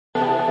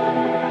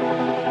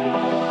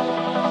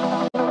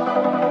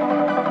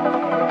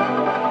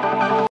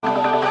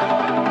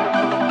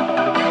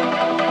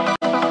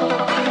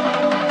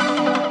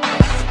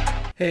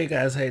Hey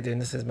guys, how you doing?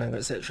 This is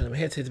Manga Section. I'm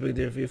here today to bring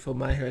the review for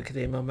My Hero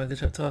Academia Manga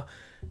Chapter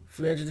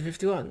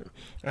 351.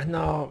 And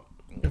now,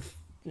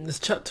 this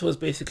chapter was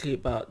basically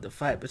about the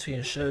fight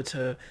between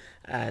Shoto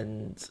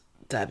and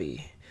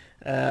Dabi.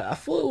 I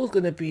thought it was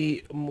going to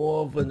be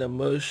more of an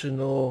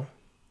emotional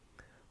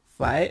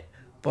fight,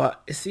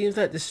 but it seems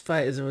like this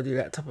fight is already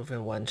wrapped up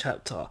within one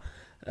chapter.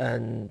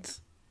 And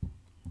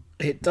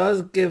it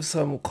does give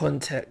some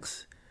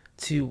context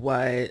to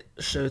why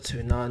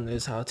Shoto now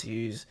knows how to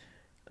use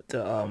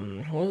the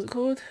what was it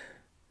called?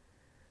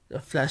 The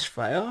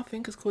Flashfire, I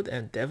think it's called, the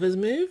Endeavor's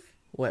move,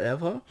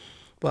 whatever.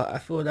 But I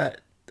feel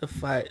that the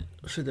fight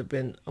should have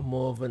been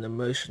more of an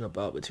emotional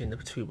bout between the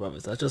two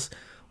brothers. I just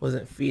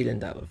wasn't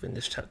feeling that within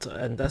this chapter,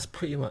 and that's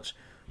pretty much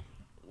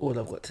all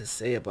I've got to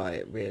say about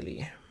it,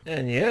 really.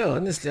 And yeah,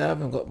 honestly, I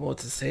haven't got more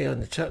to say on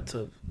the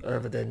chapter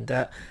other than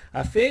that.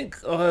 I think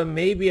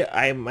maybe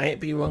I might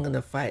be wrong and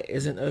the fight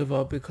isn't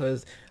over,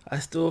 because I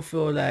still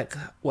feel like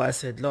what I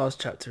said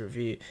last chapter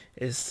review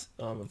is,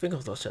 I think it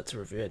was last chapter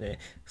review anyway,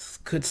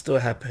 could still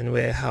happen,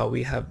 where how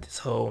we have this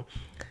whole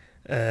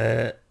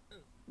Dabi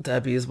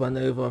is won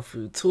over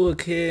through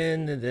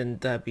talking, and then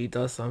Dabi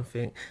does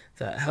something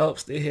that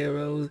helps the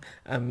heroes.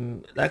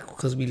 Like,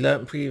 because we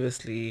learned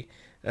previously,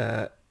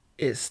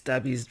 it's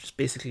Dabi's just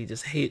basically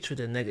just hatred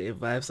and negative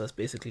vibes that's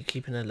basically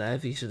keeping him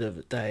alive. He should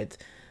have died.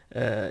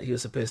 He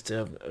was supposed to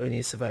have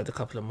only survived a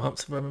couple of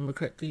months, if I remember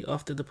correctly,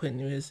 after the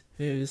point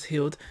he was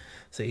healed.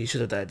 So he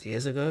should have died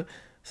years ago.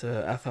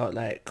 So I felt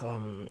like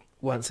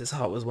once his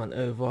heart was won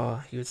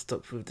over, he would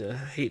stop with the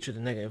hatred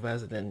and negative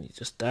vibes, and then he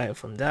just die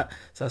from that.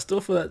 So I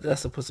still feel like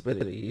that's a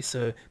possibility.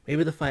 So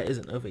maybe the fight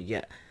isn't over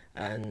yet,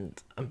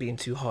 and I'm being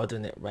too hard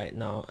on it right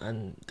now,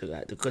 and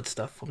the good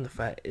stuff from the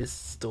fight is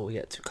still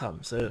yet to come.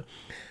 So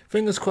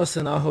fingers crossed,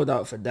 and I'll hold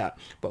out for that.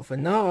 But for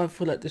now, I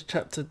feel like this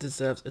chapter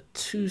deserves a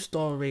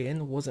 2-star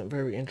rating. Wasn't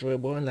very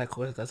enjoyable, and like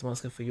always guys, I'm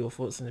asking for your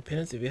thoughts and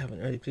opinions. If you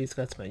haven't already, please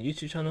go to my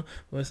YouTube channel.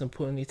 Most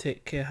importantly,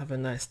 take care, have a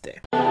nice day.